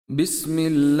بسم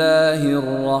الله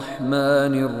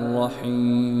الرحمن الرحيم.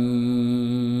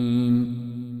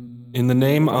 In the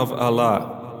name of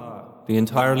Allah, the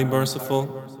entirely merciful,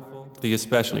 the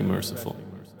especially merciful.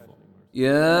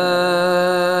 يا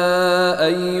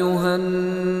أيها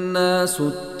الناس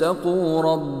اتقوا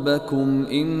ربكم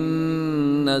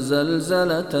إن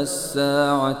زلزلة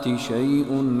الساعة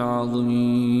شيء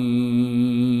عظيم.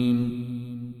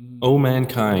 O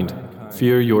mankind,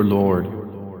 fear your Lord.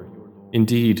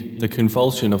 Indeed, the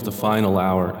convulsion of the final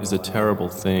hour is a terrible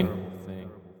thing.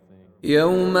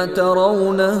 يوم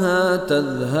ترونها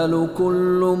تذهل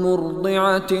كل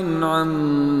مرضعة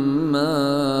عما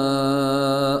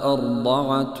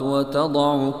أرضعت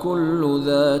وتضع كل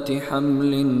ذات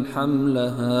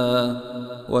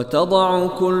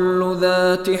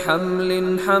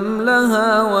حمل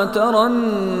حملها وترى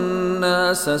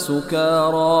الناس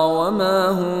سكارى وما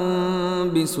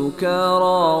هم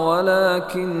بسكارى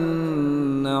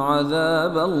ولكن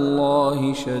عذاب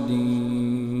الله شديد.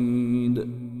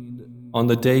 On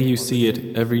the day you see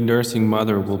it, every nursing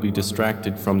mother will be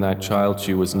distracted from that child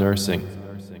she was nursing,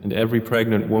 and every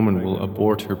pregnant woman will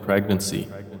abort her pregnancy.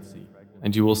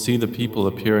 And you will see the people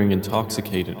appearing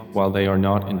intoxicated while they are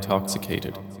not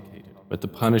intoxicated. But the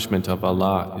punishment of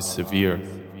Allah is severe.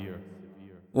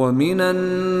 ومن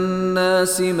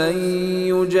الناس من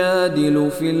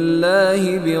يجادل في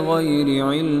الله بغير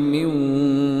علم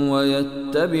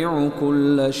ويتبع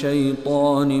كل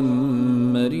شيطان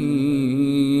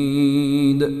مريد.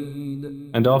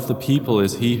 And of the people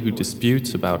is he who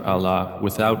disputes about Allah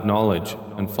without knowledge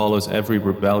and follows every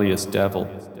rebellious devil.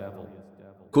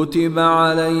 كتب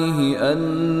عليه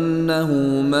أنه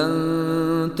من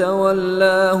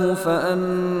تولاه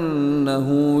فأنه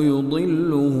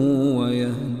يضله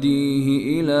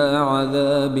ويهديه إلى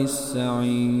عذاب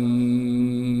السعير.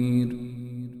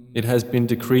 It has been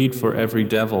decreed for every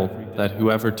devil that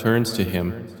whoever turns to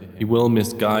him, he will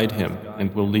misguide him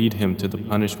and will lead him to the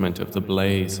punishment of the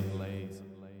blaze.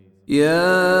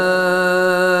 يا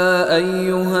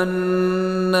أيها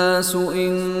الناس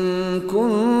إن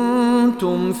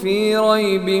كنتم في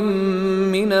ريب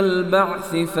من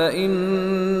البعث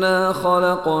فإنا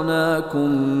خلقناكم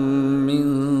من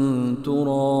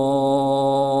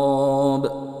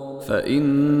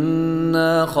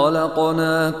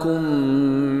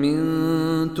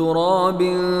تراب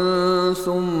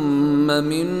ثم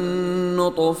من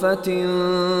نطفة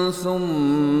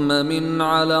ثم من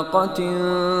علقة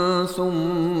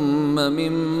ثم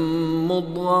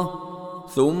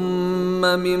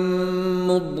من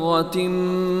مضغة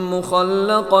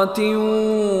مخلقة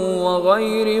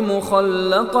وغير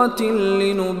مخلقة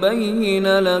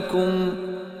لنبين لكم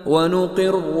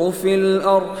ونقر في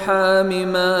الأرحام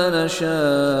ما نشاء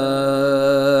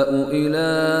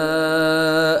إلى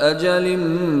أجل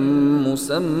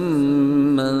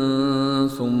مسمى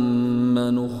ثم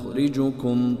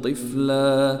نخرجكم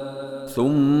طفلا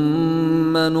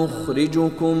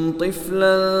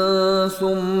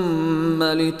ثم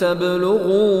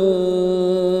لتبلغوا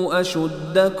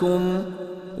أشدكم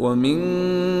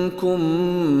ومنكم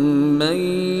من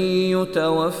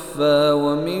يتوفى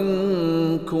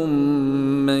ومنكم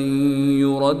من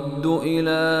يرد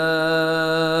إلى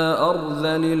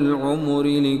أرذل العمر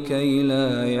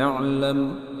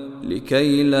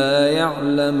لكي لا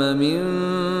يعلم من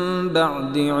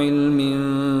بعد علم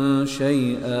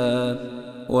شيئا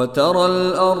وترى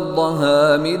الأرض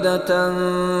هامدة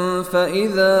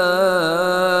فإذا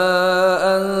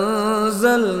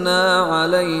أنزلنا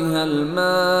عليها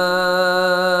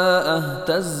الماء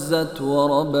اهتزت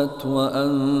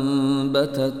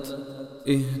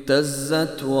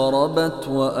وربت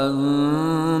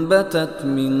وأنبتت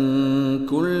من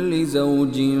كل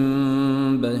زوج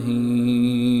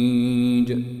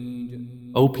بهيج.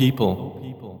 O people,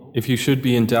 if you should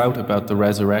be in doubt about the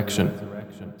resurrection,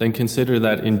 then consider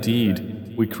that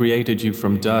indeed we created you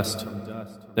from dust,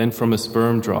 then from a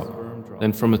sperm drop,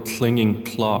 then from a clinging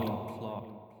clot,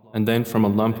 and then from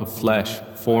a lump of flesh,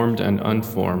 formed and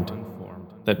unformed,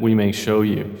 that we may show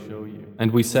you.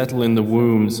 And we settle in the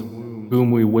wombs whom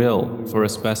we will for a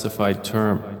specified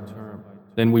term.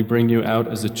 Then we bring you out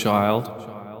as a child,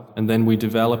 and then we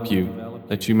develop you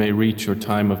that you may reach your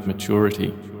time of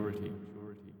maturity.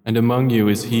 And among you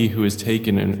is he who is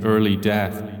taken an early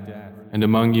death, and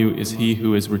among you is he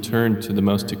who is returned to the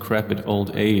most decrepit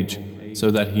old age, so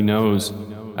that he knows,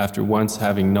 after once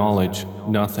having knowledge,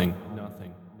 nothing.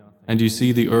 And you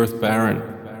see the earth barren,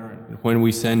 and when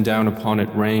we send down upon it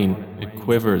rain, it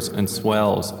quivers and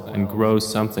swells and grows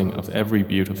something of every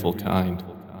beautiful kind.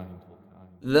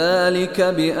 ذلك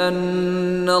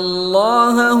بأن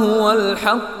الله هو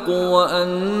الحق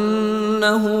وأن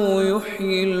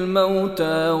يحيي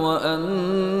الموتى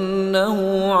وأنه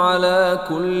على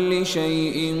كل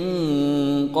شيء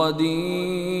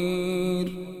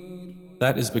قدير.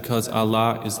 That is because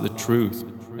Allah is the truth,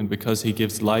 and because He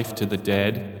gives life to the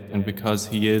dead, and because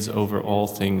He is over all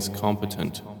things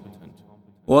competent.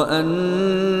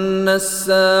 وأن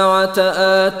الساعة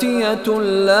آتية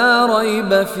لا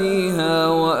ريب فيها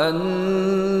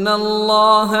وأن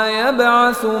الله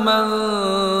يبعث من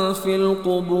في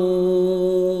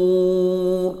القبور.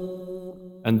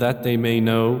 And that they may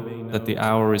know that the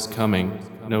hour is coming,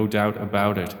 no doubt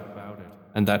about it,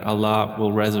 and that Allah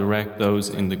will resurrect those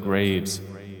in the graves.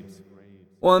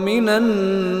 ومن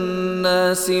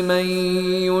الناس من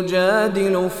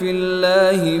يجادل في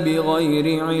الله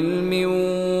بغير علم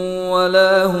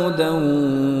ولا هدى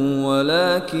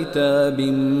ولا كتاب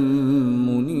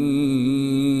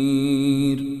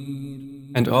منير.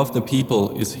 And of the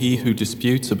people is he who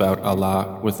disputes about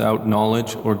Allah without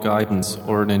knowledge or guidance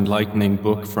or an enlightening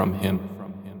book from Him.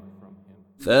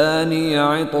 ثاني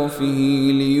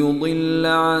عطفه ليضل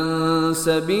عن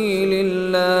سبيل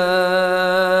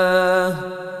الله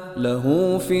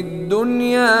له في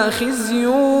الدنيا خزي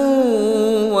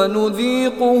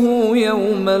ونذيقه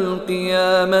يوم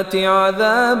القيامة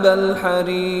عذاب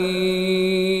الحريق.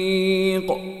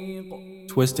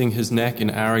 Twisting his neck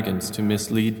in arrogance to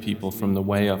mislead people from the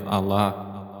way of Allah.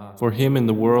 For him in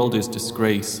the world is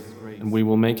disgrace, and we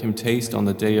will make him taste on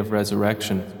the day of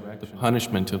resurrection the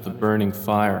punishment of the burning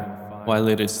fire, while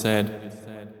it is said,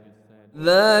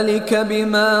 ذلك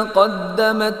بما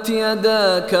قدمت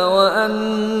يداك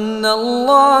وأن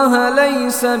الله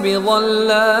ليس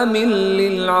بظلام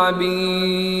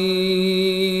للعبيد.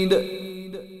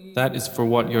 That is for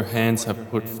what your hands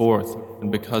have put forth,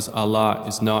 and because Allah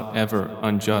is not ever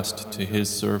unjust to His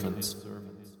servants.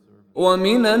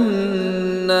 ومن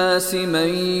الناس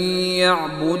من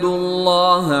يعبد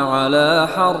الله على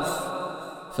حرف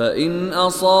فإن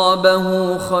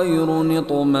أصابه خير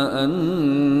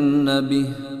اطمأن به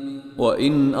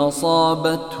وإن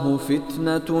أصابته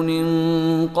فتنة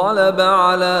انقلب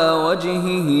على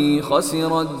وجهه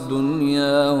خسر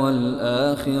الدنيا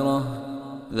والآخرة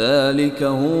ذلك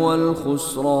هو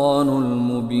الخسران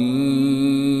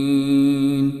المبين.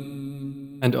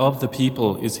 And of the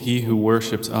people is he who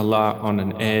worships Allah on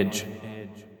an edge.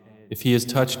 If he is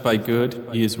touched by good,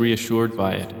 he is reassured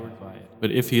by it.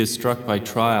 But if he is struck by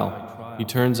trial, he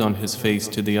turns on his face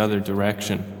to the other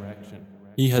direction.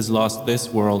 He has lost this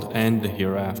world and the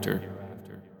hereafter.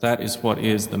 That is what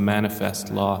is the manifest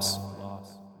loss.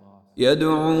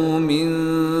 يدعو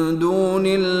من دون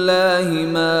الله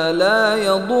ما لا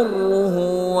يضره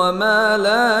وما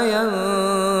لا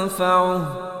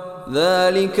ينفعه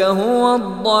ذلك هو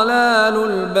الضلال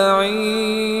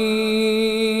البعيد.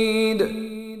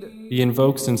 He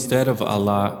invokes instead of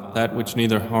Allah that which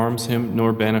neither harms him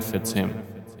nor benefits him.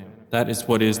 That is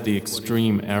what is the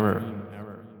extreme error.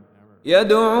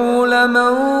 يدعو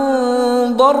لمن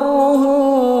ضره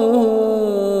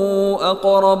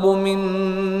أقرب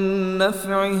من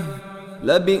نفعه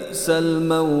لبئس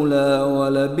المولى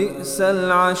ولبئس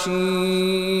العشير.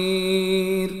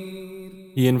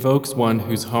 He invokes one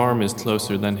whose harm is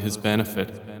closer than his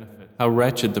benefit. How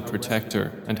wretched the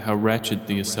protector and how wretched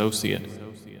the associate.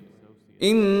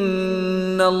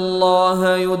 إن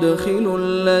الله يدخل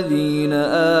الذين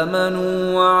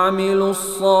آمنوا وعملوا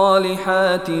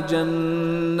الصالحات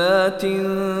جنات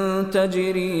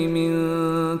تجري من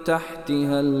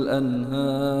تحتها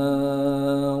الأنهار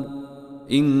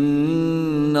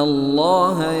إن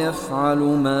الله يفعل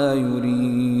ما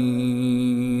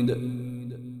يريد.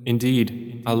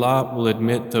 Indeed, Allah will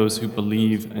admit those who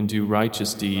believe and do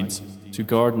righteous deeds to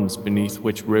gardens beneath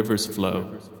which rivers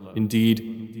flow.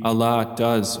 Indeed, Allah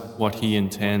does what He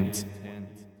intends.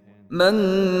 من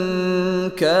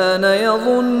كان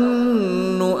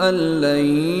يظن أن لن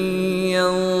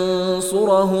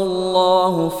ينصره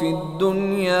الله في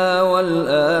الدنيا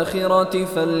والآخرة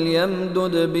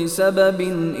فليمدد بسبب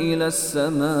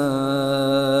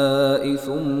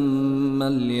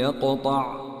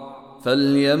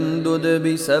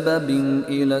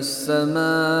إلى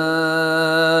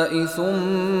السماء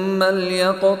ثم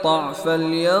ليقطع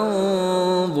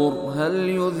فلينظر هل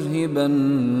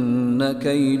يذهبن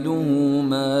كيده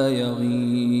ما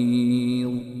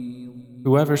يغيظ.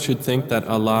 Whoever should think that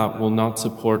Allah will not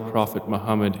support Prophet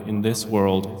Muhammad in this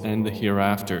world and the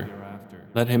hereafter,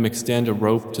 let him extend a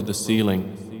rope to the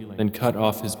ceiling, then cut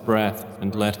off his breath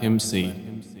and let him see.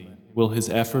 Will his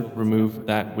effort remove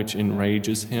that which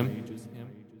enrages him?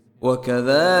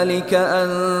 وكذلك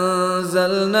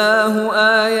أنزلناه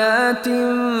آيات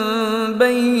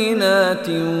بينات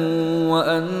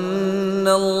وأن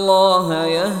الله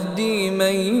يهدي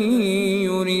من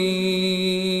يريد.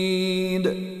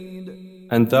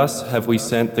 And thus have we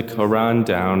sent the Quran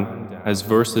down as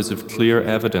verses of clear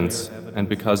evidence, and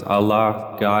because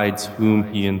Allah guides whom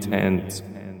He intends.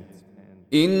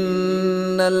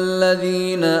 إن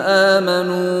الذين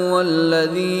آمنوا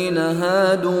والذين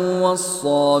هادوا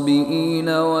والصابئين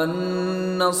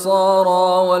والنصارى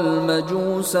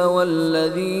والمجوس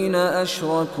والذين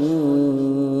أشركوا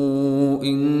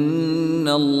إن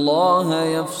الله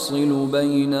يفصل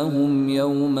بينهم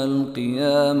يوم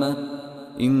القيامة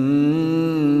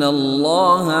إن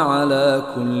الله على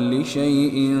كل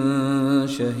شيء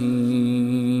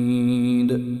شهيد.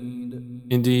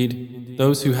 Indeed,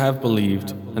 those who have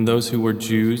believed, and those who were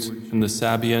Jews, and the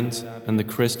Sabians, and the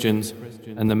Christians,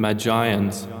 and the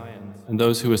Magians, and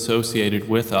those who associated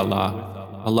with Allah,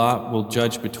 Allah will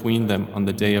judge between them on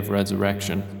the day of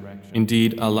resurrection.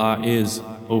 Indeed, Allah is,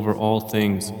 over all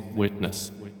things,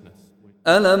 witness.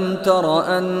 ألم تر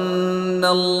أن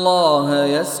الله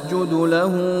يسجد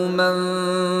له من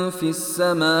في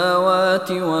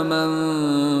السماوات ومن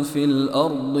في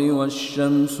الأرض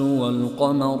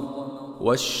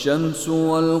والشمس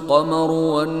والقمر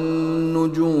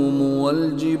والنجوم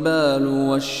والجبال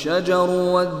والشجر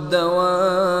والدواب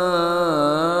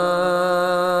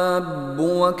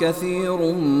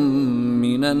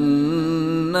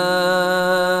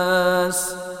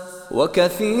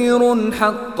وكثير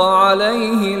حق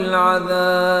عليه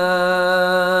العذاب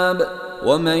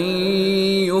ومن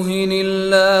يهن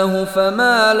الله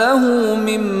فما له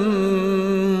من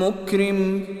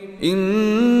مكرم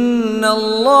إن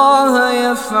الله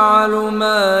يفعل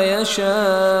ما يشاء.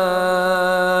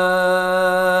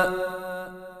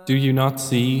 Do you not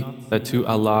see that to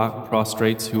Allah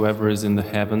prostrates whoever is in the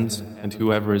heavens and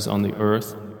whoever is on the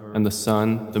earth, and the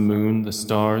sun, the moon, the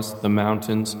stars, the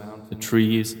mountains, the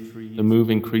trees, the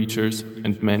moving creatures,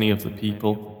 and many of the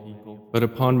people? But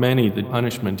upon many the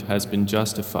punishment has been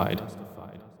justified.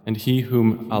 And he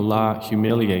whom Allah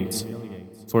humiliates,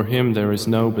 for him there is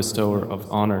no bestower of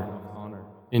honor.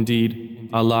 Indeed,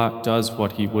 Allah does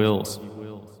what He wills.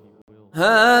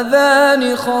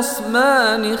 هذان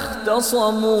خصمان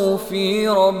اختصموا في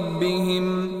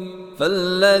ربهم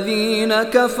فالذين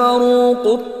كفروا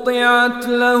قطعت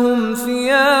لهم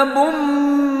ثياب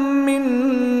من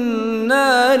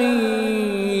نار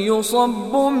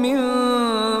يصب من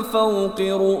فوق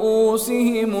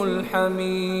رؤوسهم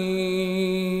الحميم.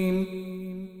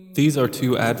 These are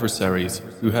two adversaries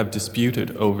who have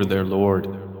disputed over their Lord.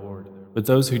 But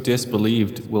those who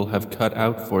disbelieved will have cut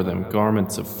out for them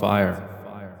garments of fire.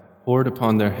 Poured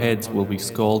upon their heads will be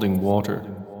scalding water.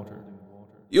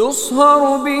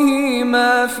 يصهر به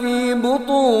ما في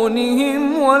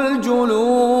بطونهم والجلود.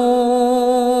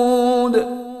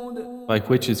 By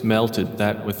which is melted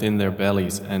that within their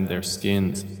bellies and their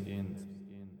skins.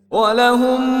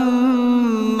 ولهم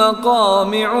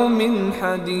مقامع من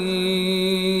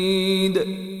حديد.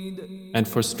 And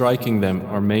for striking them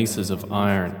are maces of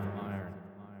iron.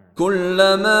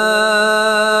 كلما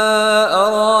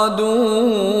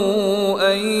أرادوا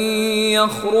أن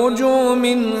يخرجوا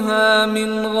منها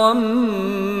من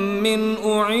غم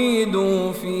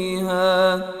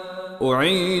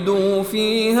أعيدوا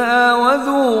فيها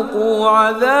وذوقوا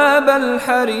عذاب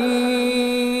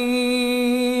الحريق.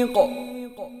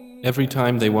 Every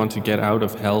time they want to get out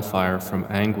of hellfire from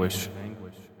anguish,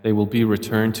 they will be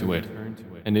returned to it,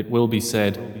 and it will be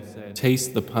said,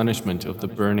 taste the punishment of the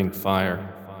burning fire.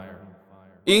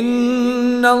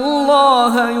 إن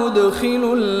الله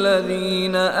يدخل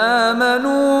الذين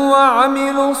آمنوا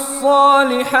وعملوا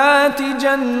الصالحات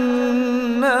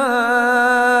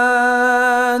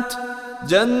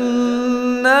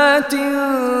جنات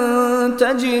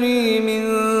تجري من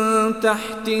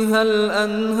تحتها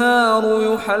الأنهار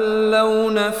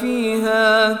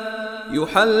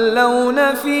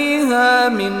يحلون فيها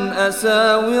من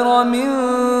أساور من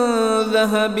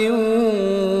ذهب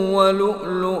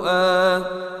ولؤلؤا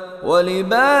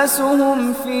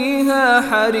ولباسهم فيها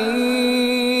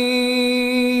حرير.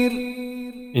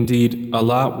 Indeed,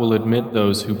 Allah will admit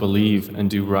those who believe and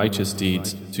do righteous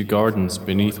deeds to gardens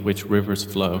beneath which rivers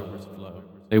flow.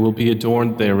 They will be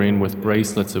adorned therein with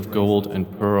bracelets of gold and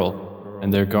pearl,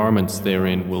 and their garments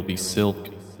therein will be silk.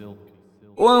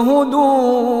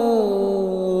 وهدوا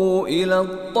إلى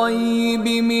الطيب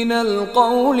من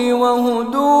القول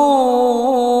وهدوا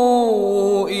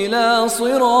إلى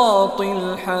صراط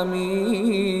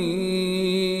الحميد.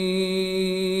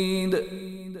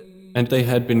 And they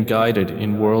had been guided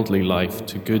in worldly life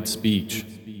to good speech,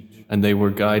 and they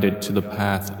were guided to the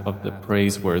path of the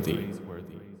praiseworthy.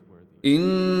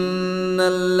 إن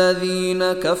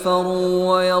الذين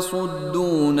كفروا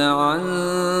ويصدون عن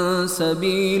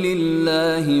سبيل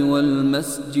الله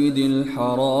والمسجد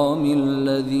الحرام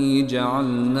الذي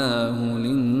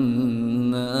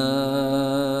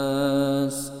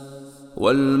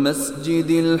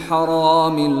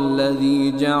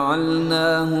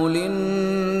جعلناه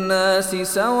للناس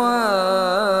سواء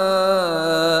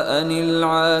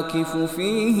العاكف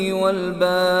فيه والباد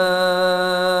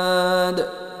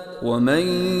ومن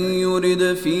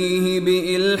يرد فيه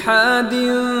بإلحاد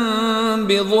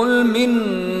بظلم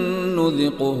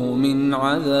نذقه من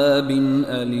عذاب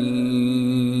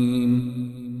أليم.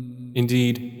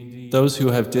 Indeed, those who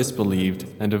have disbelieved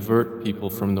and avert people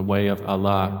from the way of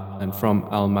Allah and from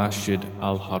Al-Masjid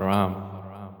Al-Haram,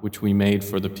 which we made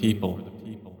for the people,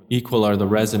 equal are the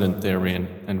resident therein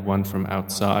and one from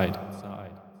outside.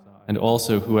 And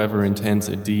also whoever intends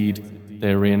a deed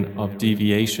therein of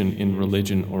deviation in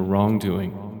religion or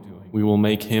wrongdoing, we will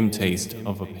make him taste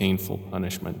of a painful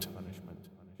punishment.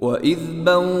 وَإِذْ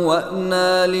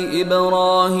بَوَّأْنَا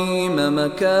لِإِبْرَاهِيمَ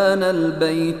مَكَانَ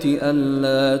الْبَيْتِ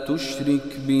أَلَّا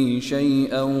تُشْرِكْ بِي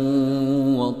شَيْئًا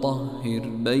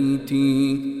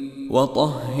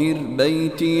وَطَهِّرْ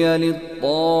بَيْتِيَ لِلطَّائِفِينَ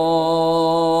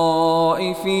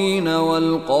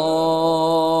وَالْقَائِمِينَ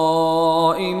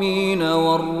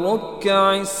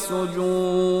وَالرُّكَّعِ السُّجُودِ.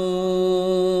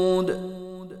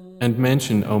 And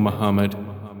mention, O Muhammad,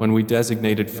 when we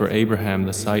designated for Abraham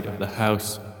the site of the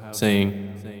house, saying,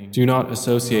 do not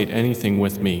associate anything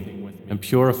with me, and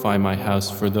purify my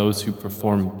house for those who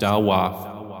perform dawaf,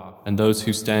 and those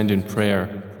who stand in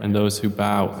prayer, and those who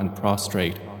bow and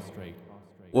prostrate.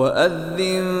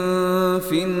 وَأَذِّن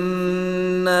فِي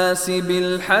النَّاسِ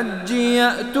بِالْحَجِّ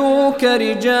يَأْتُوكَ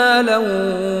رِجَالًا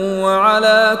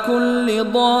وَعَلَى كُلِّ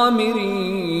ضَامِرٍ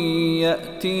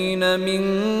يَأْتِينَ مِنْ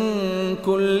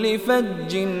كُلِّ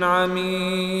فَجٍّ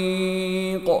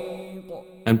عَمِيقٍ.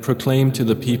 And proclaim to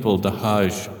the people the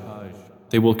Hajj.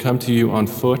 They will come to you on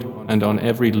foot and on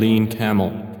every lean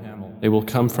camel. They will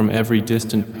come from every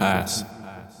distant pass.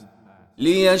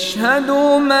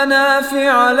 لِيَشْهَدُوا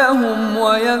مَنَافِعَ لَهُمْ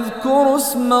وَيَذْكُرُوا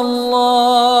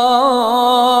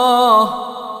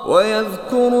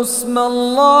اسْمَ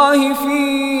اللَّهِ فِي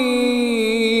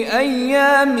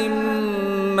أَيَّامٍ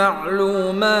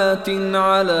مَّعْلُومَاتٍ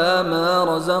عَلَى مَا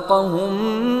رَزَقَهُم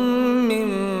مِّن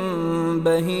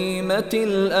بهيمة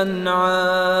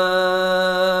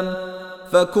الأنعام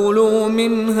فكلوا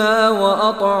منها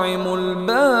وأطعموا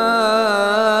البائس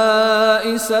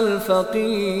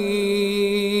الفقير.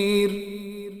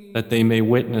 That they may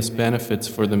witness benefits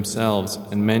for themselves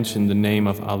and mention the name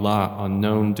of Allah on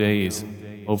known days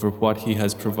over what He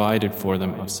has provided for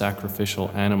them of sacrificial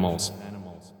animals.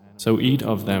 So eat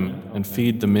of them and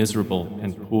feed the miserable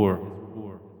and poor.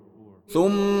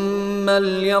 ثم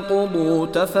ليقضوا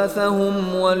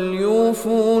تفثهم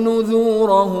وليوفوا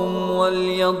نذورهم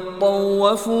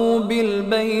وليطوفوا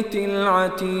بالبيت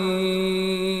العتيق.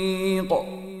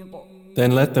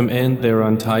 Then let them end their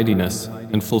untidiness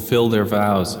and fulfill their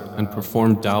vows and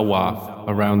perform dawaf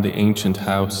around the ancient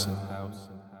house.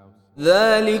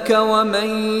 ذلك ومن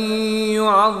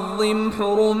يعظم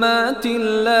حرمات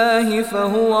الله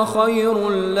فهو خير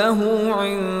له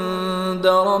عند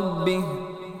ربه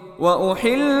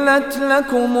وأحلت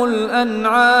لكم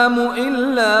الأنعام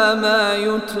إلا ما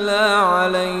يتلى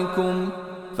عليكم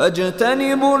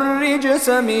فاجتنبوا الرجس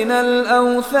من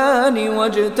الأوثان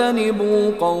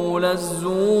واجتنبوا قول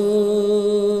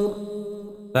الزور.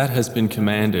 That has been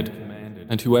commanded,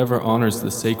 and whoever honors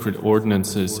the sacred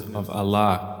ordinances of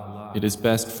Allah, it is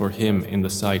best for him in the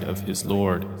sight of his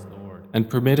Lord. And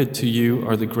permitted to you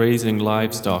are the grazing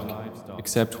livestock,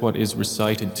 except what is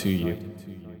recited to you.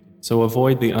 So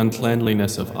avoid the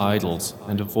uncleanliness of idols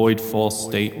and avoid false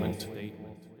statement.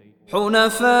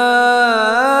 حنفاء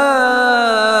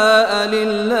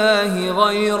لله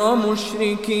غير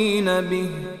مشركين به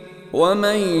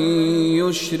ومن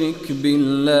يشرك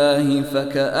بالله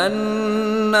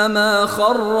فكأنما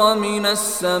خر من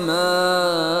السماء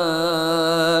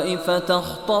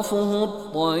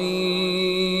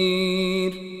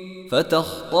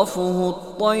فتخطفه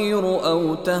الطير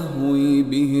أو تهوي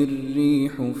به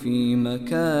الريح في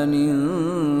مكان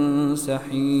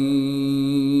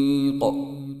سحيق.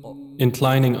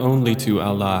 Inclining only to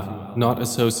Allah, not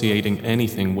associating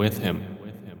anything with Him.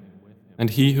 And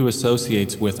he who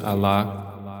associates with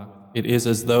Allah, it is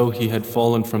as though he had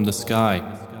fallen from the sky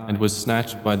and was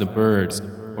snatched by the birds,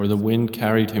 or the wind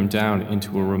carried him down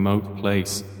into a remote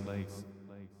place.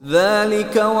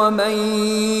 ذلك ومن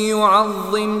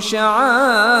يعظم شعائر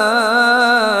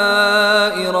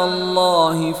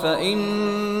الله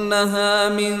فإنها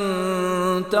من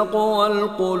تقوى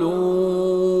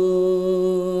القلوب.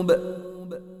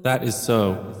 That is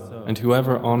so, and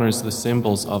whoever honors the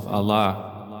symbols of Allah,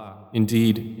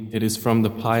 indeed, it is from the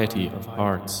piety of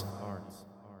hearts.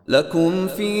 لكم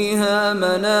فيها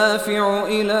منافع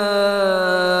إلى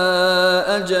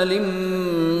أجل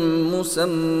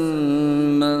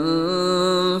مسمى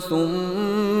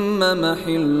ثم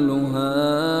محلها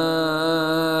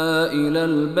إلى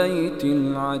البيت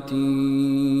العتيق.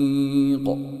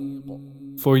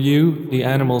 For you, the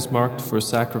animals marked for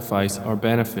sacrifice are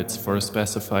benefits for a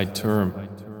specified term.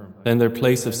 Then their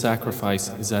place of sacrifice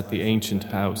is at the ancient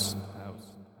house.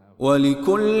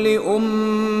 ولكل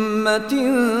أمة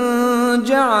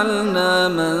جعلنا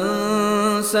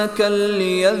منسكا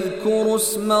ليذكروا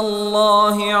اسم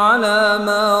الله على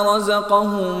ما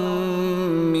رزقهم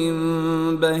من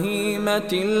بهيمة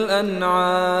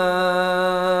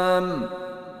الأنعام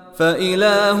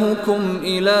فإلهكم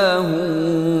إله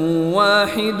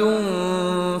واحد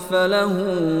فله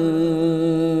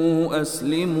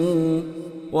أسلموا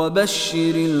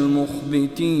وبشر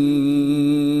المخبتين.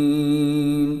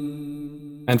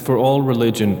 And for all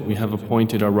religion we have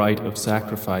appointed a rite of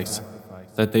sacrifice,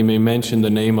 that they may mention the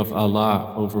name of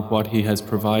Allah over what He has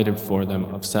provided for them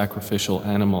of sacrificial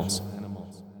animals.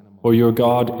 For your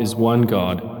God is one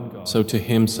God, so to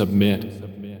Him submit.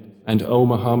 And O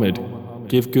Muhammad,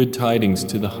 give good tidings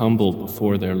to the humble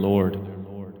before their Lord.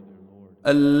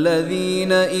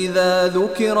 الذين إذا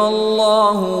ذكر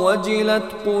الله وجلت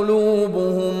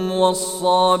قلوبهم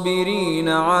والصابرين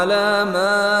على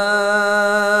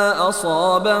ما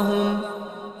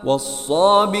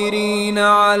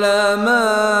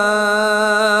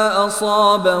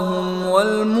أصابهم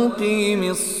والمقيم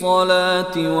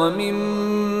الصلاة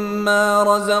ومما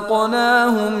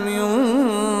رزقناهم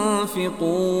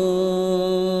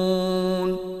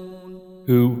ينفقون.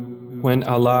 Who, when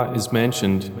Allah is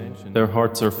mentioned, their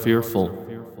hearts are fearful,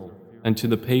 and to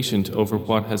the patient over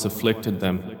what has afflicted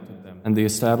them, and the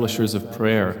establishers of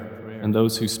prayer, and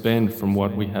those who spend from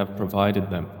what we have provided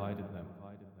them.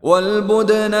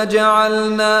 وَالْبُدْنَ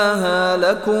جَعَلْنَاهَا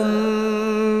لَكُم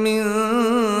مِّن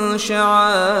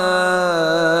شَعَائِرِ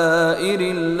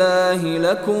اللَّهِ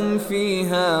لَكُمْ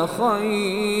فِيهَا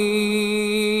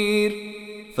خَيْرٌ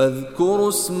فاذكروا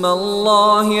اسم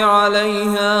الله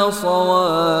عليها صواف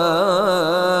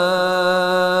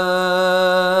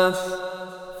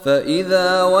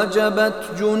فإذا وجبت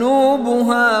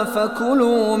جنوبها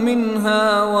فكلوا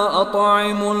منها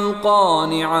وأطعموا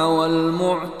القانع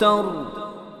والمعتر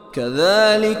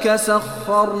كذلك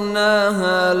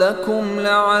سخرناها لكم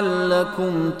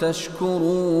لعلكم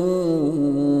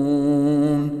تشكرون.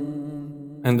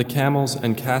 And the camels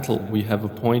and cattle we have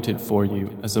appointed for you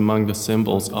as among the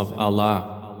symbols of Allah.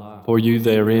 For you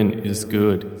therein is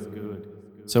good.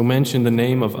 So mention the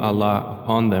name of Allah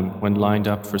upon them when lined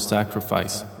up for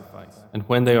sacrifice. And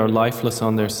when they are lifeless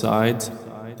on their sides,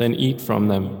 then eat from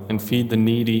them and feed the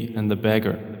needy and the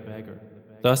beggar.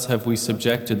 Thus have we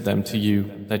subjected them to you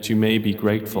that you may be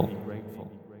grateful.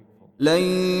 لن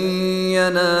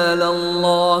ينال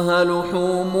الله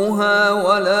لحومها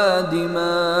ولا دماؤها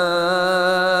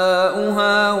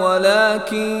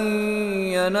ولكن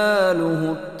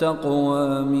يناله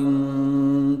التقوى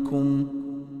منكم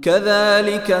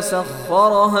كذلك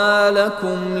سخرها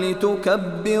لكم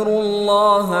لتكبروا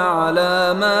الله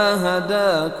على ما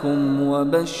هداكم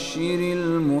وبشر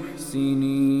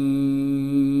المحسنين.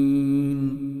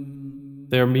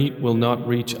 Their meat will not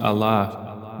reach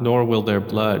Allah, nor will their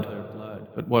blood,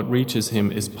 but what reaches Him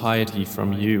is piety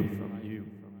from you.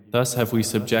 Thus have we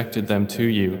subjected them to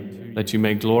you, that you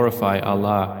may glorify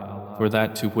Allah for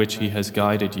that to which He has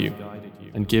guided you,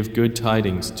 and give good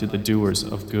tidings to the doers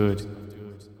of good.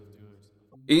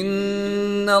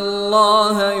 إن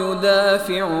الله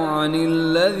يدافع عن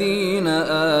الذين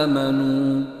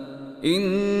آمنوا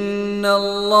إن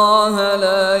الله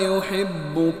لا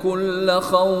يحب كل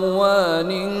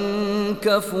خوان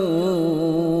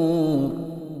كفور.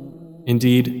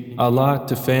 Indeed, Allah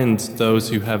defends those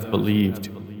who have believed.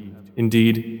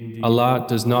 Indeed, Allah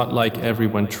does not like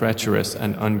everyone treacherous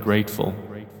and ungrateful.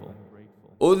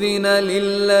 أذن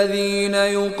للذين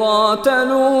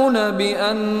يقاتلون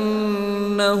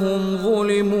بأنهم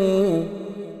ظلموا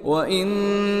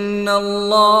وإن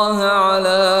الله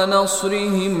على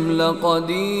نصرهم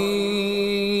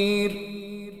لقدير.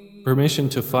 Permission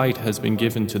to fight has been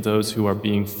given to those who are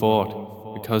being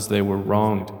fought because they were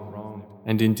wronged.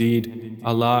 And indeed,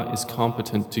 Allah is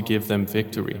competent to give them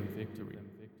victory.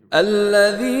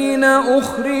 الذين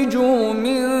أخرجوا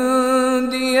من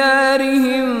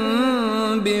ديارهم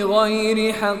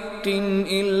بغير حق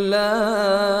إلا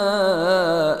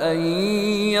أن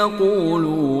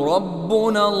يقولوا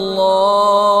ربنا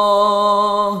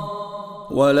الله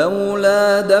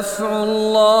ولولا دفع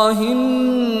الله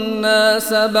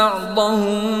الناس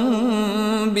بعضهم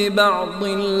ببعض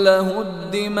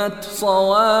لهدمت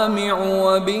صوامع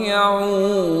وبيع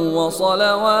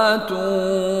وصلوات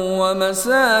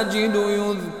ومساجد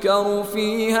يذكر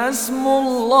فيها اسم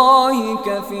الله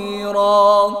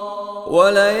كثيرا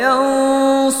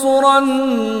ولينصرن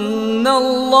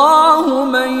الله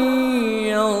من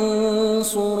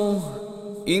ينصره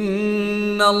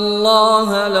إن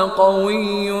الله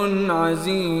لقوي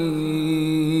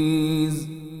عزيز.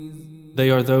 They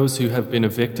are those who have been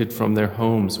evicted from their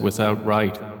homes without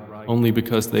right, only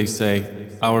because they say,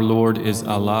 Our Lord is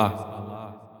Allah.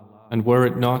 And were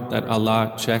it not that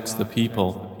Allah checks the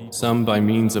people, some by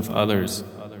means of others,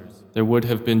 there would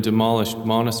have been demolished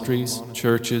monasteries,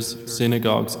 churches,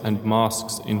 synagogues and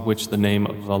mosques in which the name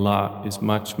of Allah is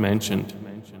much mentioned.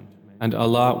 And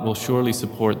Allah will surely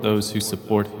support those who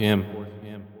support Him.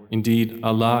 Indeed,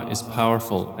 Allah is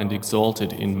powerful and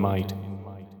exalted in might.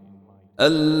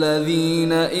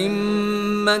 الذين إن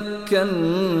مكناهم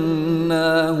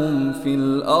في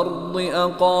الأرض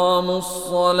أقاموا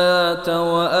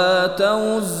الصلاة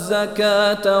وآتوا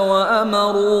الزكاة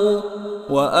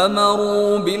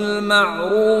وأمروا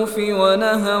بالمعروف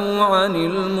ونهوا عن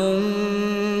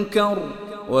المنكر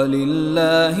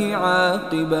ولله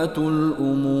عاقبة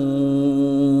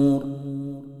الأمور.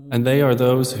 And they are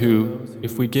those who,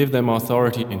 if we give them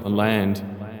authority in the land,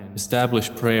 establish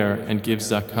prayer and give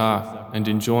zakah and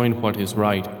enjoin what is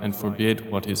right and forbid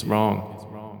what is wrong.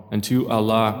 And to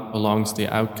Allah belongs the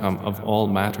outcome of all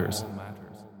matters.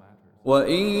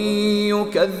 وَإِن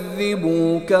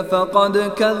يُكَذِّبُوكَ فَقَدْ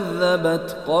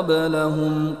كَذَّبَتْ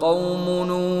قَبْلَهُمْ قَوْمُ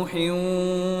نُوحٍ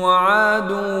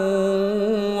وَعَادٌ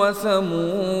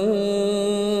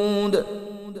وَثَمُودَ.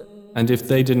 And if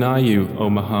they deny you, O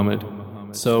Muhammad,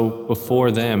 so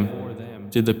before them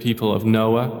did the people of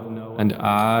Noah and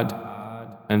Ad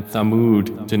and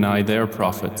Thamud deny their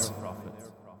prophets.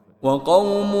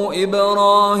 وَقَوْمُ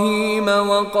إِبْرَاهِيمَ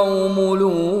وَقَوْمُ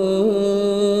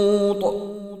لُوطٍ.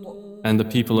 And the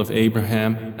people of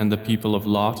Abraham and the people of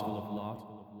Lot.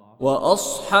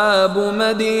 وَأَصْحَابُ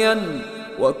مَدْيَنَ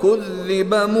وَكُذِّبَ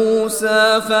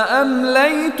مُوسَى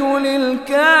فَأَمْلَيْتُ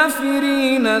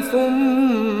لِلْكَافِرِينَ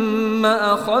ثُمَّ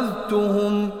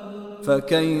أَخَذْتُهُمْ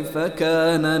فَكَيْفَ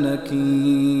كَانَ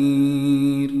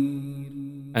نَكِيرِ.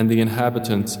 And the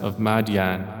inhabitants of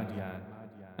Madian.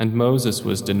 And Moses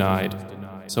was denied,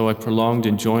 so I prolonged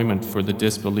enjoyment for the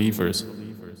disbelievers.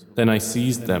 Then I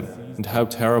seized them, and how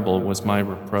terrible was my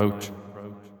reproach.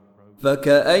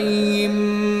 فَكَأَيٍّ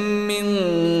مِّن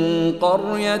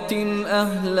قَرْيَةٍ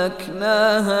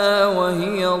أَهْلَكْنَاهَا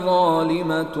وَهِيَ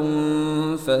ظَالِمَةٌ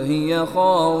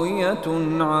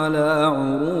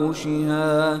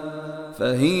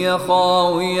فهي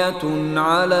خاوية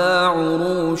على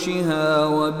عروشها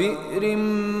وبئر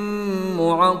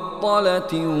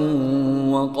معطلة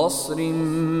وقصر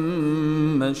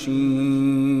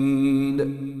مشيد.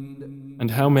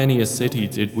 And how many a city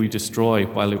did we destroy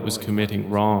while it was committing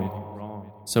wrong?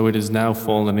 So it is now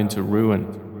fallen into ruin.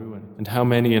 And how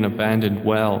many an abandoned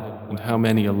well, and how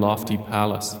many a lofty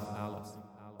palace.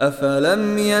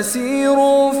 أفلم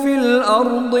يسيروا في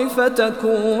الأرض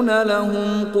فتكون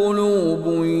لهم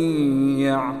قلوب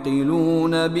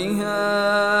يعقلون بها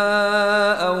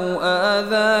أو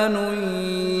آذان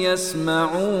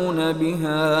يسمعون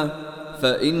بها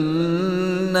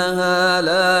فإنها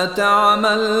لا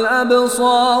تعمى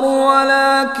الأبصار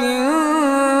ولكن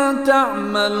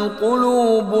تعمى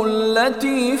القلوب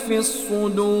التي في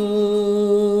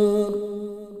الصدور.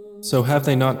 So have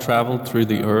they not traveled through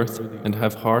the earth and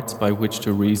have hearts by which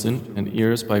to reason and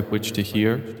ears by which to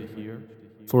hear?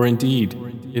 For indeed,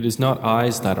 it is not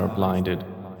eyes that are blinded,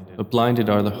 but blinded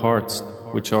are the hearts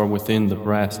which are within the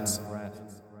breasts.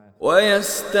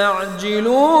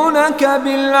 وَيَسْتَعْجِلُونَكَ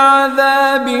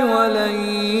بِالْعَذَابِ وَلَن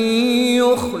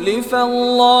يُخْلِفَ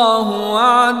اللَّهُ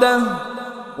وَعْدَهُ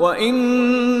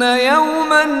وَإِنَّ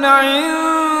يَوْمًا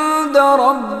عِندَ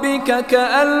رَبِّكَ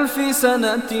كَأَلْفِ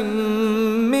سَنَةٍ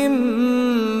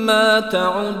مِّمَّا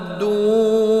تَعُدُّونَ.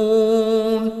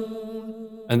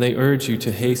 And they urge you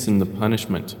to hasten the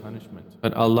punishment,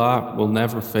 but Allah will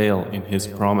never fail in His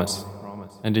promise.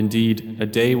 And indeed, a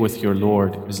day with your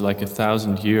Lord is like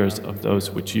 1,000 years of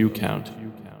those which you count.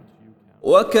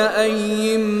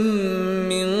 وَكَأَيٍّن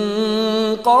مِّن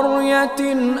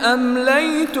قرية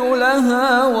أمليت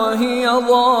لها وهي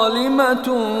ظالمة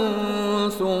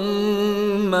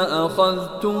ثم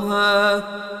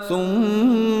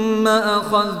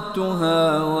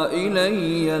أخذتها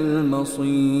وإلي المصير.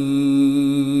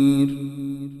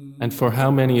 And for how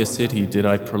many a city did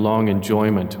I prolong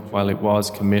enjoyment while it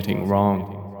was committing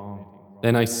wrong?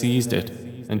 Then I seized it,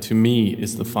 and to me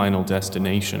is the final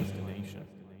destination.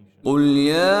 قل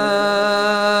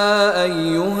يا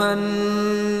أيها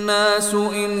الناس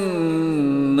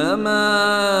إنما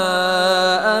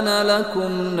أنا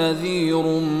لكم نذير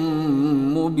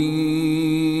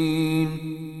مبين.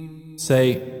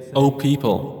 Say, O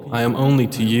people, I am only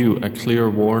to you a clear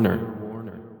warner.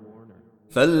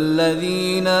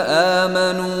 فالذين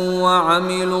آمنوا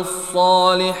وعملوا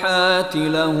الصالحات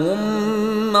لهم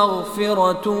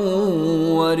مغفرة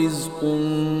ورزق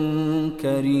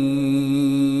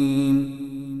كريم.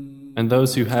 And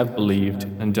those who have believed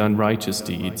and done righteous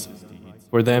deeds,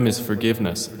 for them is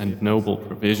forgiveness and noble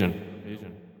provision.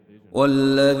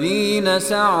 والذين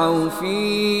سعوا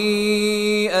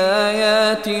في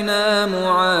آياتنا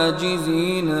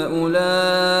معاجزين أولئك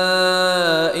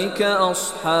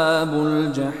أصحاب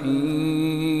الجحيم.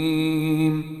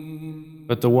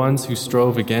 But the ones who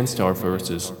strove against our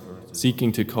verses,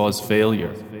 seeking to cause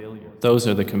failure, those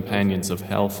are the companions of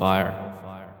hellfire.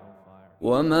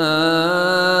 وما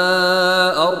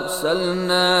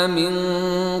أرسلنا من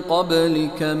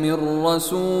قبلك من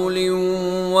رسول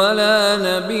ولا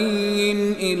نبي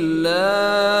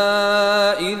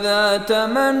إلا إذا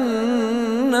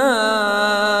تمنى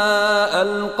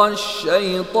ألقى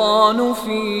الشيطان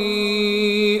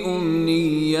في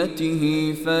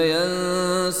أمنيته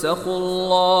فينسخ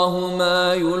الله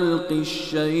ما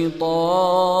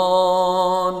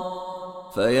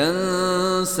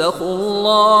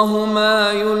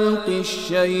يلقي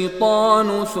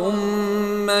الشيطان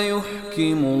ثم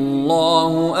يحكم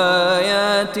الله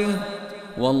آياته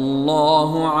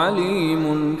والله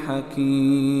عليم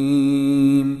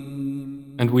حكيم.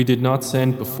 And we did not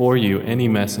send before you any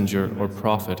messenger or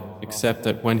prophet except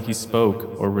that when he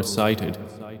spoke or recited,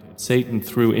 Satan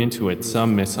threw into it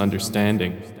some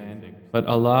misunderstanding. But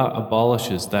Allah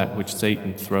abolishes that which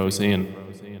Satan throws in.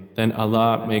 Then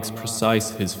Allah makes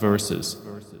precise His verses,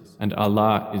 and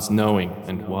Allah is knowing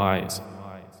and wise.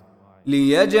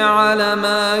 ليجعل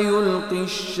ما يلقي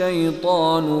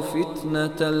الشيطان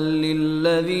فتنة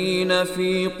للذين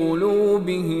في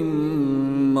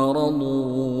قلوبهم مرض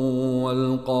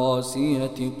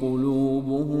والقاسية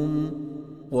قلوبهم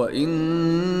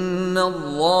وإن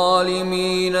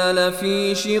الظالمين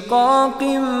لفي شقاق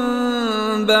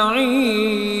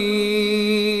بعيد.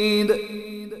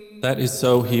 That is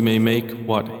so he may make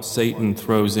what Satan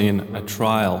throws in a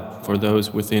trial for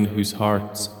those within whose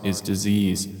hearts is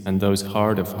disease and those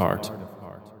hard of heart.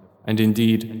 And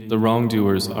indeed, the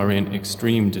wrongdoers are in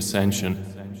extreme dissension.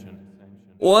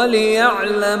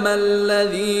 وَلِيَعْلَمَ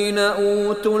الَّذِينَ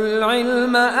أُوتُوا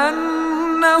الْعِلْمَ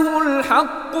أَنَّهُ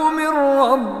الْحَقُّ مِنْ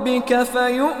رَبِّكَ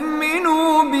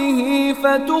فَيُؤْمِنُوا بِهِ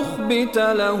فَتُخْبِتَ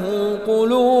لَهُ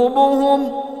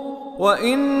قُلُوبُهُمْ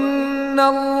وَإِنَّ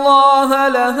اللَّهَ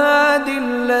لَهَادِي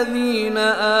الَّذِينَ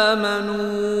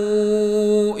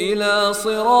آمَنُوا إِلَى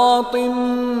صِرَاطٍ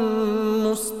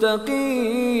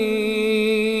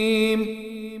مُسْتَقِيمٍ.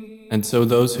 And so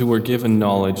those who were given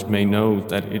knowledge may know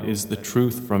that it is the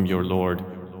truth from your Lord,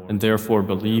 and therefore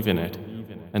believe in it,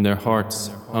 and their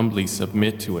hearts humbly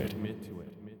submit to it.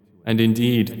 And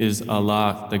indeed is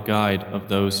Allah the guide of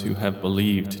those who have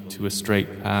believed to a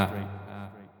straight path.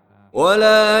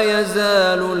 ولا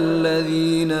يزال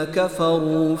الذين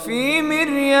كفروا في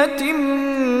مرية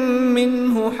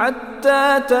منه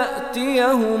حتى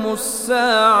تأتيهم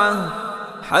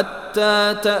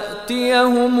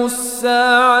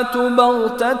الساعة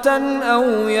بغتة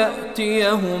أو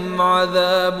يأتيهم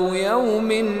عذاب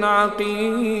يوم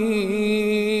عقيم.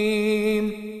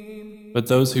 But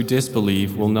those who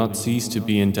disbelieve will not cease to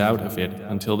be in doubt of it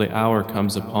until the hour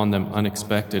comes upon them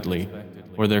unexpectedly,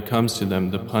 or there comes to them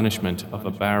the punishment of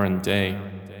a barren day.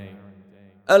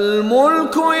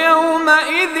 الملك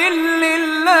يومئذ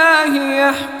لله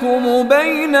يحكم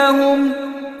بينهم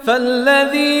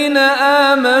فالذين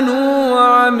آمنوا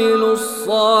وعملوا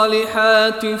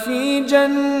الصالحات في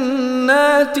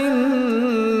جنات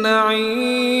النعيم.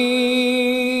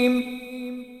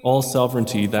 All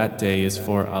sovereignty that day is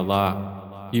for Allah.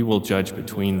 He will judge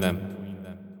between them.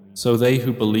 So they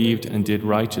who believed and did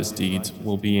righteous deeds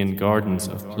will be in gardens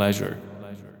of pleasure.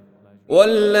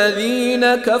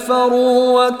 والذين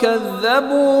كفروا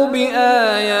وكذبوا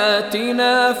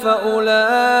بآياتنا فأولئك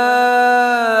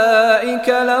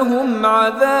لهم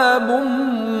عذاب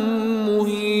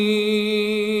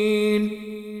مهين.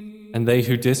 And they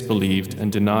who disbelieved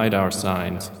and denied our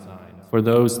signs, for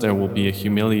those there will be a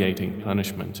humiliating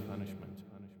punishment.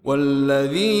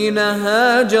 والذين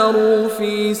هاجروا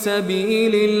في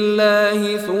سبيل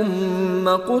الله ثم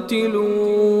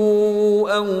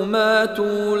قتلوا أو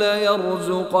ماتوا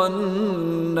ليرزقنهم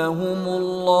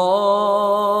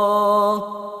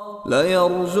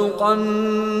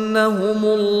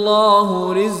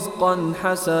الله رزقا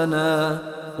حسنا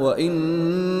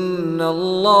وإن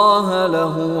الله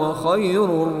لهو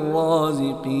خير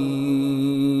الرازقين.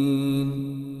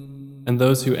 And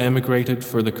those who emigrated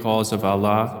for the cause of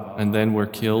Allah and then were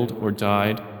killed or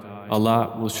died,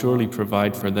 Allah will surely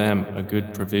provide for them a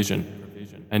good provision.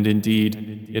 And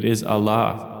indeed, it is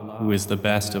Allah who is the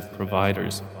best of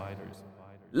providers.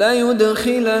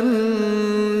 لَيُدْخِلَنَّهُمْ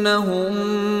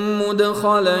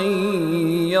مُدْخَلًا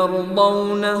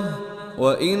يَرْضَوْنَهُ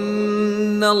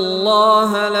وَإِنَّ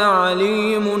اللَّهَ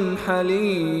لَعَلِيمٌ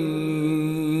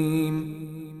حَلِيمٌ.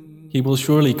 He will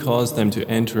surely cause them to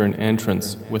enter an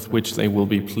entrance with which they will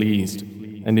be pleased.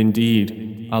 And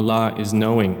indeed, Allah is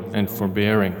knowing and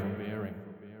forbearing.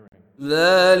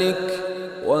 ذلك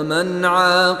ومن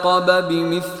عاقب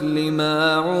بمثل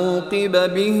ما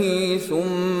عوقب به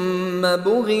ثم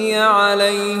بغي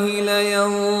عليه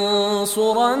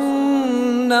لينصرنه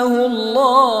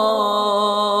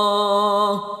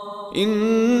الله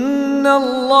إن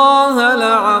الله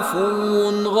لعفو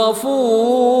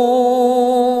غفور.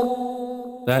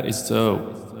 That is so.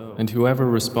 And whoever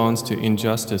responds to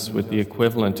injustice with the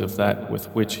equivalent of that with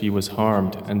which he was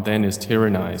harmed and then is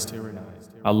tyrannized,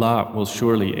 Allah will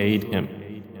surely aid him.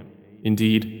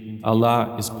 Indeed,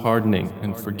 Allah is pardoning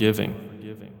and forgiving.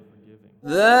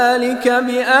 ذلك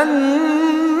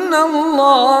بأن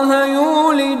الله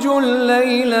يولج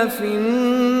الليل في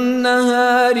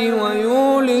النهار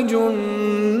ويولج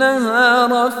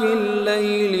النهار في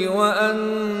الليل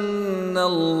وأن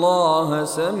الله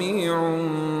سميع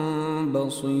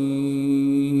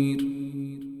بصير.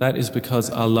 That is because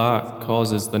Allah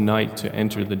causes the night to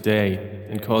enter the day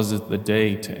and causes the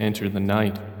day to enter the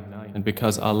night, and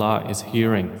because Allah is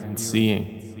hearing and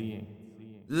seeing.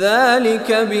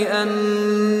 ذلك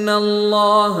بأن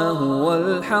الله هو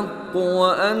الحق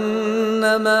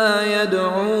وأن ما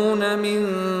يدعون من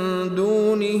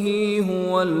دونه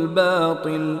هو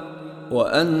الباطل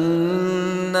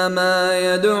وأن ما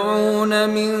يدعون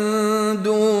من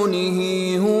دونه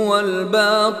هو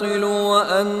الباطل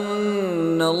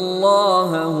وأن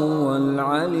الله هو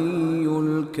العلي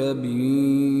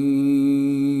الكبير.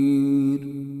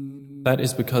 That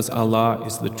is because Allah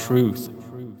is the truth,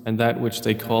 and that which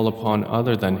they call upon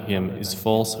other than Him is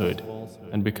falsehood,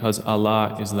 and because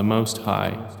Allah is the Most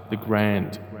High, the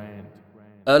Grand.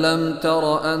 ألم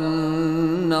تر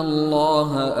أن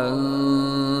الله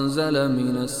أنزل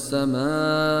من السماء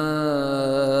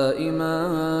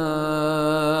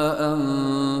ماء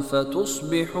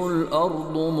فتصبح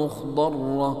الأرض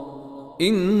مخضرة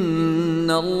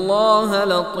إن الله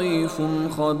لطيف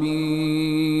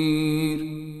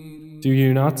خبير. Do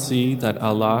you not see that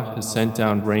Allah has sent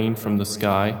down rain from the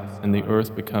sky and the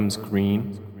earth becomes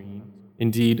green?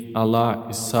 Indeed, Allah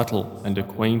is subtle and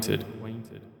acquainted.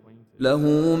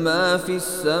 له ما في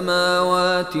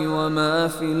السماوات وما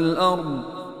في الأرض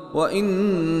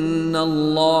وإن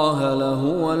الله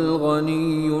لهو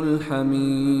الغني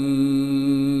الحميد.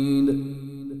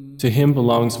 To Him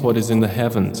belongs what is in the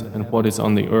heavens and what is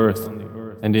on the earth,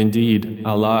 and indeed,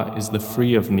 Allah is the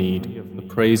free of need, the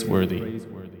praiseworthy.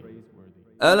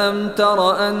 ألم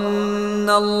تر أن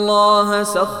الله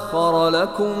سخر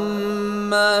لكم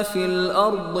ما في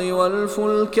الأرض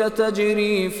والفلك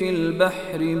تجري في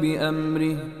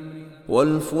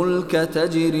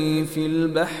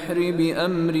البحر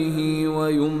بأمره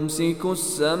ويمسك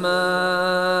السماء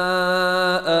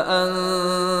أن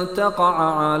تقع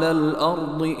على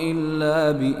الأرض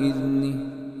إلا بإذنه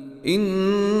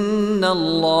إن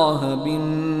الله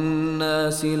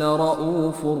بالناس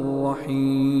لرؤوف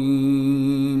رحيم.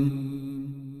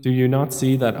 Do you not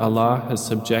see that Allah has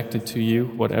subjected to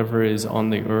you whatever is on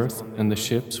the earth and the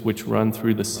ships which run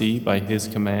through the sea by His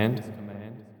command?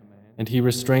 And He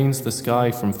restrains the sky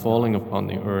from falling upon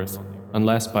the earth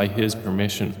unless by His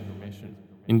permission.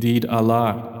 Indeed,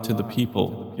 Allah to the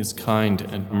people is kind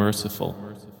and merciful.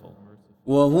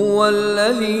 وهو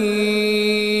الذي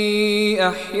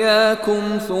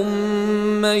أحياكم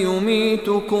ثم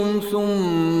يميتكم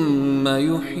ثم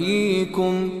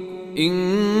يحييكم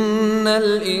إن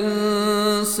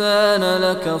الإنسان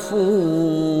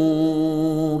لكفور.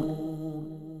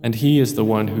 And He is the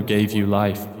one who gave you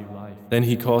life. Then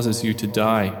He causes you to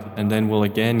die and then will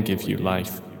again give you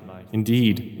life.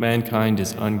 Indeed, mankind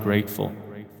is ungrateful.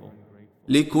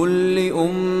 لكل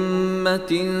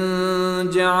أمة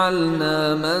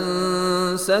جعلنا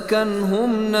منسكا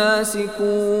هم ناسكوه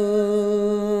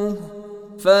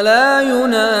فلا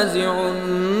ينازعنك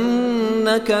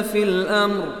في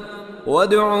الأمر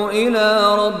وادع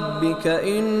إلى ربك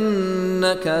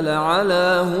إنك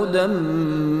لعلى هدى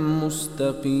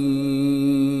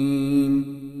مستقيم.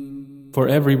 For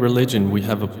every religion we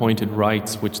have appointed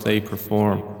rites which they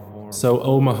perform. So,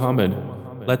 O Muhammad,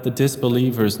 let the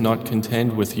disbelievers not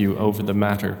contend with you over the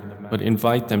matter, but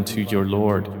invite them to your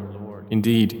Lord.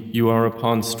 Indeed, you are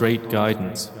upon straight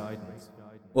guidance.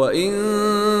 وَإِن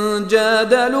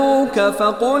جَادَلُوكَ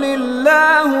فَقُلِ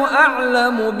اللَّهُ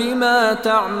أَعْلَمُ بِمَا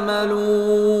تَعْمَلُونَ.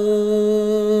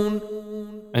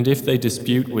 And if they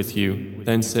dispute with you,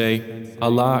 then say,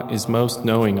 Allah is most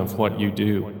knowing of what you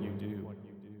do.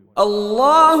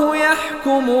 الله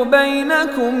يحكم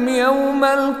بينكم يوم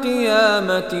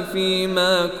القيامة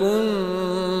فيما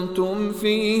كنتم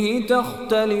فيه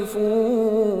تختلفون.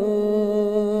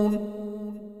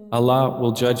 Allah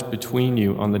will judge between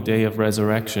you on the day of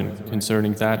resurrection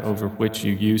concerning that over which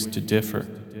you used to differ.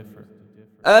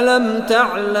 ألم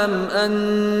تعلم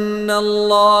أن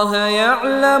الله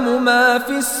يعلم ما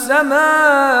في السماء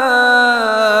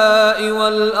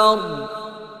والأرض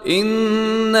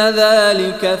إن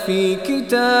ذلك في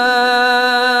كتاب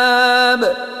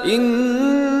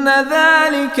إن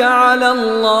ذلك على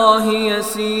الله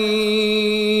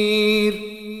يسير.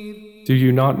 Do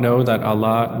you not know that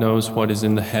Allah knows what is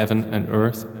in the heaven and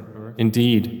earth?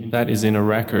 Indeed, that is in a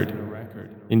record.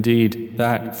 Indeed,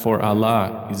 that for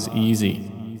Allah is easy.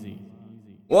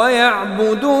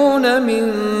 وَيَعْبُدُونَ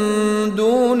مِن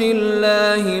دُونِ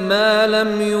اللَّهِ مَا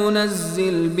لَمْ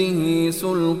يُنَزِّلْ بِهِ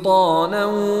سُلْطَانًا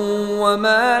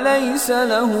وَمَا لَيْسَ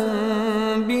لَهُم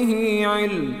بِهِ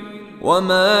عِلْمٌ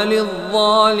وَمَا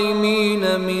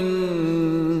لِلظَّالِمِينَ مِن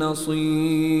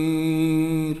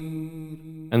نَّصِيرٍ.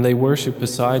 And they worship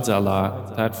besides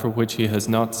Allah that for which He has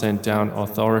not sent down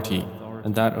authority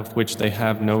and that of which they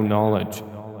have no knowledge.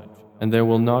 And there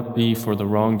will not be for the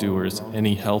wrongdoers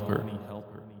any helper.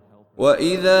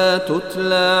 وَإِذَا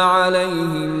تُتْلَى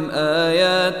عَلَيْهِمْ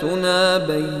آيَاتُنَا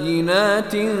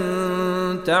بَيِّنَاتٍ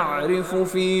تَعْرِفُ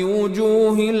فِي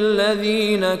وُجُوهِ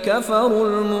الَّذِينَ كَفَرُوا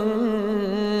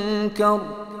الْمُنكَرَ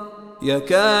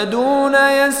يَكَادُونَ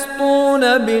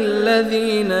يَسْطُونَ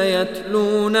بِالَّذِينَ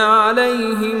يَتْلُونَ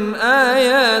عَلَيْهِمْ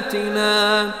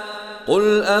آيَاتِنَا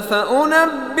قُلْ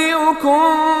أَفَأُنَبِّئُكُم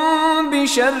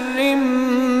بِشَرٍّ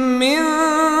مِّن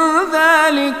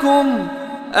ذَلِكُمْ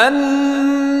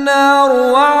النار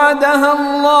وعدها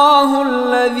الله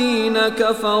الذين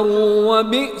كفروا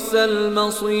وبئس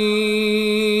المصير.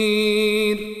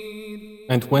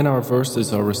 And when our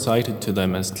verses are recited to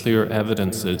them as clear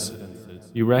evidences,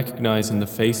 you recognize in the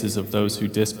faces of those who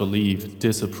disbelieve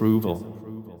disapproval.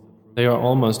 They are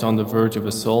almost on the verge of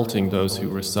assaulting those who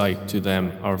recite to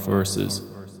them our verses.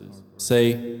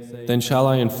 Say, then shall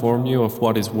I inform you of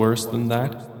what is worse than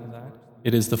that?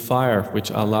 It is the fire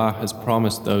which Allah has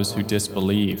promised those who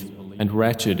disbelieve, and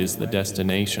wretched is the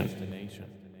destination.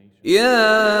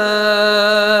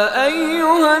 يا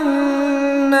أيها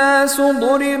الناس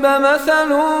ضرب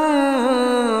مثل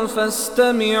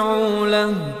فاستمعوا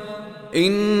له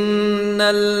إن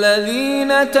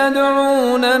الذين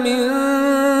تدعون من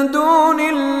دون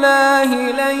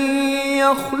الله لن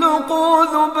يخلقوا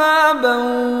ذبابا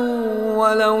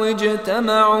ولو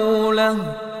اجتمعوا له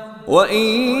وإن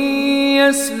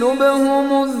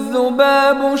يسلبهم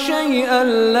الذباب شيئا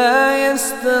لا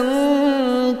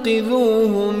يستنقذوه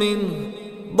منه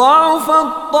ضعف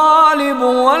الطالب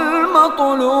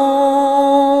والمطلوب.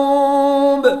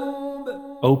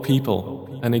 O people,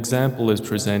 an example is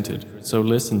presented, so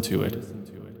listen to it.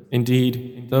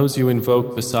 Indeed, those you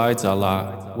invoke besides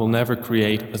Allah will never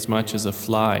create as much as a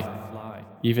fly,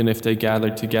 even if they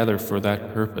gathered together for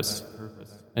that purpose.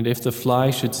 And if the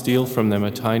fly should steal from them a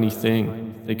tiny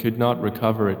thing, they could not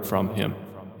recover it from him.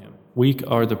 Weak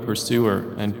are the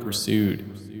pursuer and pursued.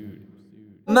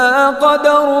 ما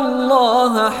قدر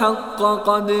الله حق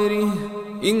قدره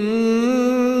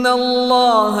إن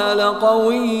الله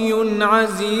لقوي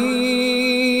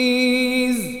عزيز.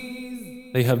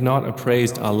 They have not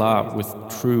appraised Allah with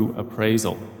true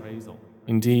appraisal.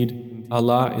 Indeed,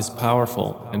 Allah is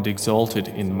powerful and exalted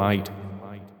in might.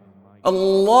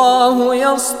 الله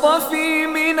يصطفي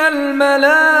من الملائكة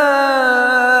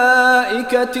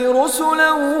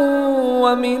رسلا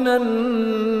ومن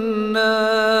الناس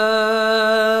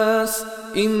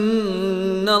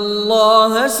إن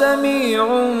الله سميع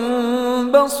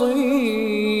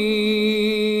بصير.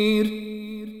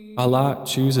 Allah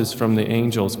chooses from the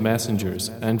angels messengers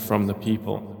and from the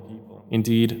people.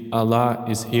 Indeed, Allah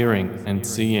is hearing and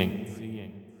seeing.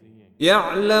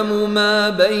 يعلم ما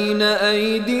بين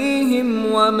أيديهم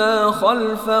وما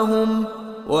خلفهم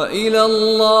وإلى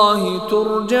الله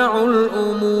ترجع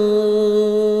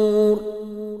الأمور.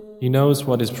 He knows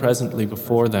what is presently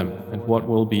before them and what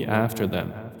will be after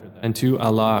them, and to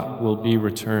Allah will be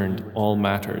returned all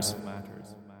matters.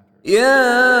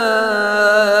 يا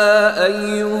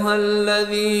أيها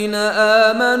الذين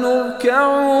آمنوا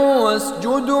اركعوا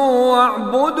واسجدوا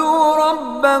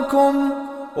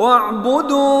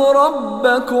واعبدوا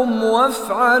ربكم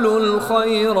وافعلوا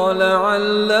الخير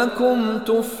لعلكم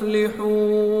تفلحون.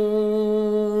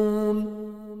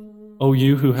 O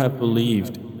you who have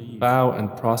believed, bow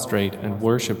and prostrate and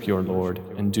worship your Lord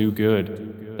and do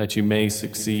good, that you may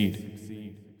succeed.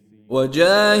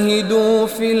 وجاهدوا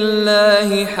في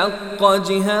الله حق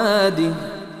جهاده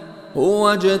هو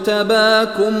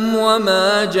اجتباكم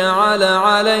وما جعل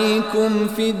عليكم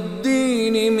في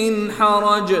الدين من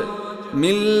حرج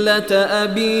ملة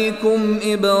أبيكم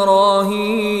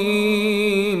إبراهيم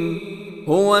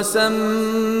هو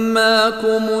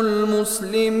سماكم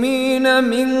المسلمين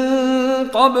من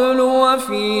قبل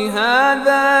وفي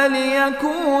هذا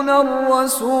ليكون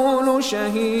الرسول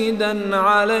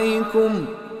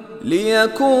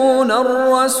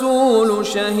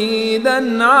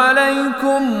شهيدا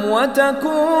عليكم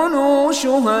وتكونوا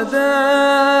شهداء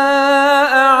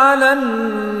على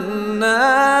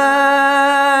الناس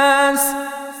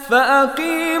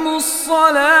فأقيموا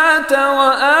الصلاة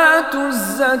وآتوا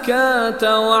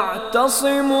الزكاة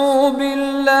واعتصموا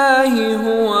بالله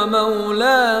هو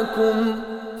مولاكم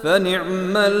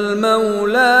فنعم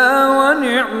المولى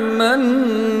ونعم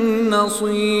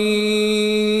النصير.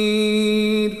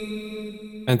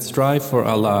 And strive for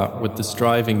Allah with the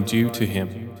striving due to Him.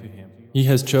 He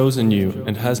has chosen you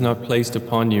and has not placed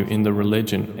upon you in the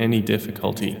religion any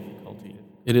difficulty.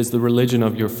 It is the religion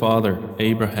of your father,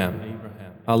 Abraham.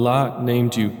 Allah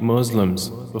named you Muslims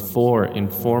before in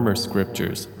former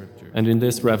scriptures, and in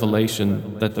this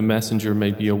revelation that the Messenger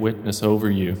may be a witness over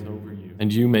you,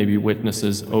 and you may be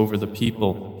witnesses over the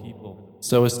people.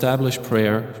 So establish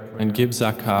prayer and give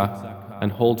zakah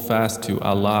and hold fast to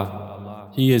Allah.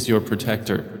 He is your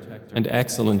protector, and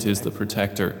excellent is the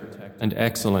protector, and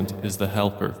excellent is the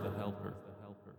helper.